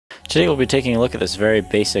Today we'll be taking a look at this very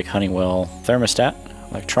basic Honeywell thermostat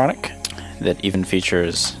electronic that even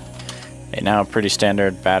features a now pretty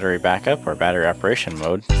standard battery backup or battery operation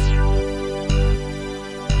mode.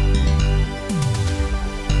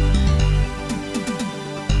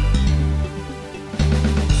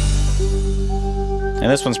 And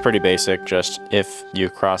this one's pretty basic, just if you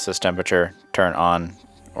cross this temperature, turn on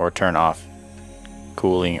or turn off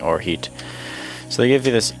cooling or heat. So they give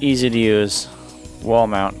you this easy to use wall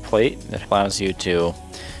mount plate that allows you to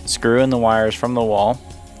screw in the wires from the wall,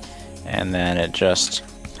 and then it just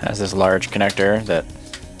has this large connector that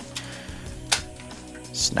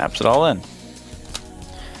snaps it all in.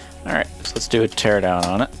 Alright, so let's do a teardown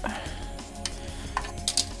on it.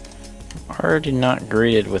 Already not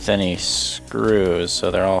greeted with any screws,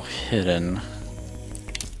 so they're all hidden.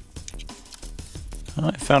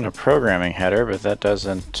 Well, I found a programming header, but that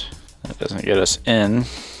doesn't get us in.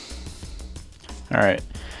 Alright,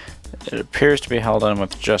 it appears to be held on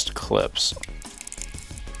with just clips.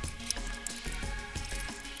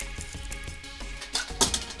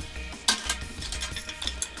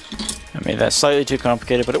 I made that slightly too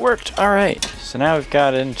complicated, but it worked. Alright, so now we've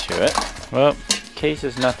got into it. Well, case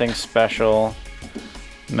is nothing special.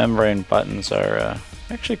 Membrane buttons are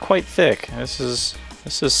actually quite thick. This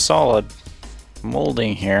is solid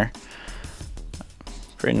molding here.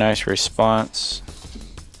 Pretty nice response.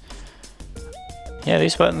 Yeah,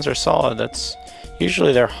 these buttons are solid.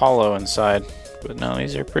 Usually they're hollow inside, but no,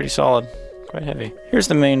 these are pretty solid, quite heavy. Here's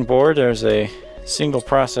the main board. There's a single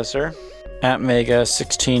processor, Atmega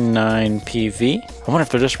 169PV. I wonder if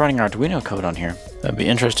they're just running Arduino code on here. That'd be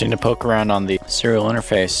interesting to poke around on the serial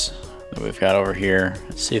interface that we've got over here.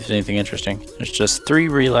 Let's see if there's anything interesting. There's just 3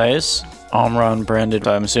 relays, Omron branded.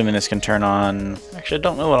 I'm assuming this can turn on, actually I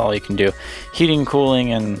don't know what all you can do. Heating,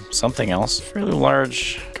 cooling, and something else. Fairly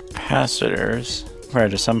large capacitors.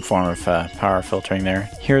 Probably just some form of power filtering there.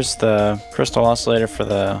 Here's the crystal oscillator for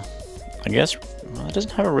the, I guess, well, it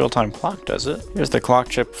doesn't have a real-time clock, does it? Here's the clock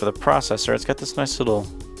chip for the processor. It's got this nice little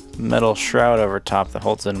metal shroud over top that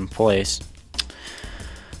holds it in place.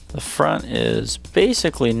 The front is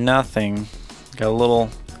basically nothing. Got a little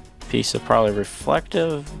piece of probably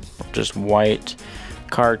reflective, just white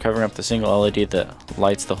card covering up the single LED that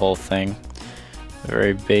lights the whole thing.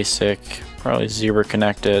 Very basic, probably zebra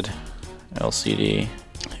connected LCD.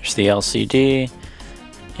 Here's the LCD.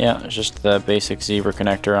 Yeah, it's just the basic zebra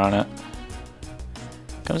connector on it.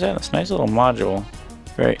 Comes out in this nice little module.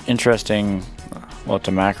 Very interesting. We'll have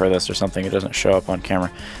to macro this or something. It doesn't show up on camera.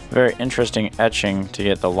 Very interesting etching to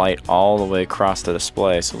get the light all the way across the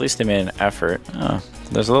display. So at least they made an effort.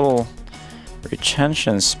 There's a little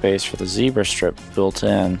retention space for the zebra strip built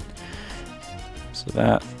in. So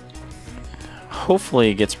that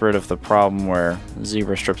hopefully gets rid of the problem where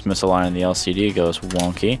zebra strips misalign and the LCD goes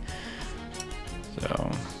wonky.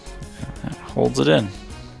 So that holds it in.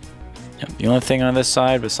 Yep, the only thing on this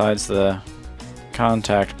side besides the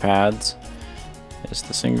contact pads is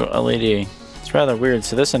the single LED. It's rather weird.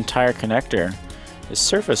 So this entire connector is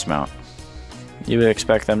surface mount. You would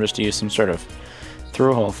expect them just to use some sort of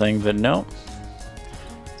through-hole thing, but no.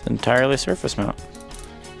 It's entirely surface mount.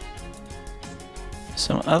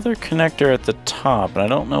 Some other connector at the top, but I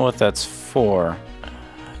don't know what that's for.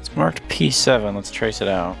 It's marked P7. Let's trace it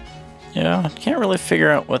out. Yeah, I can't really figure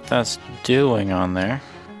out what that's doing on there.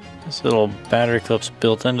 This little battery clip's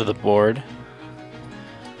built into the board.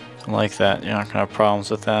 I like that. You're not gonna have problems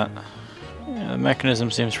with that. Yeah, the mechanism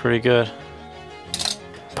seems pretty good.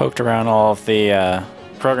 Poked around all of the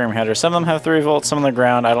programming headers. Some of them have 3 volts, some of them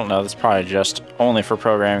ground. I don't know. That's probably just only for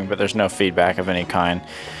programming, but there's no feedback of any kind.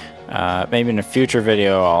 Maybe in a future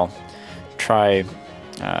video I'll try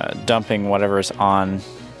dumping whatever's on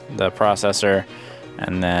the processor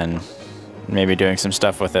and then maybe doing some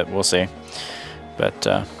stuff with it. We'll see. But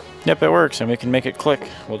yep, it works and we can make it click.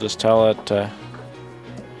 We'll just tell it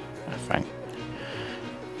fine.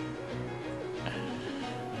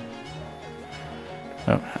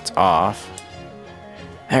 Oh, that's off.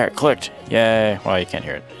 There, it clicked. Yay. Well, you can't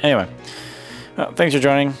hear it. Anyway, well, thanks for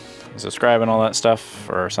joining. Subscribe and all that stuff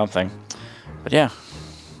or something. But yeah,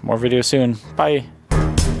 more videos soon. Bye.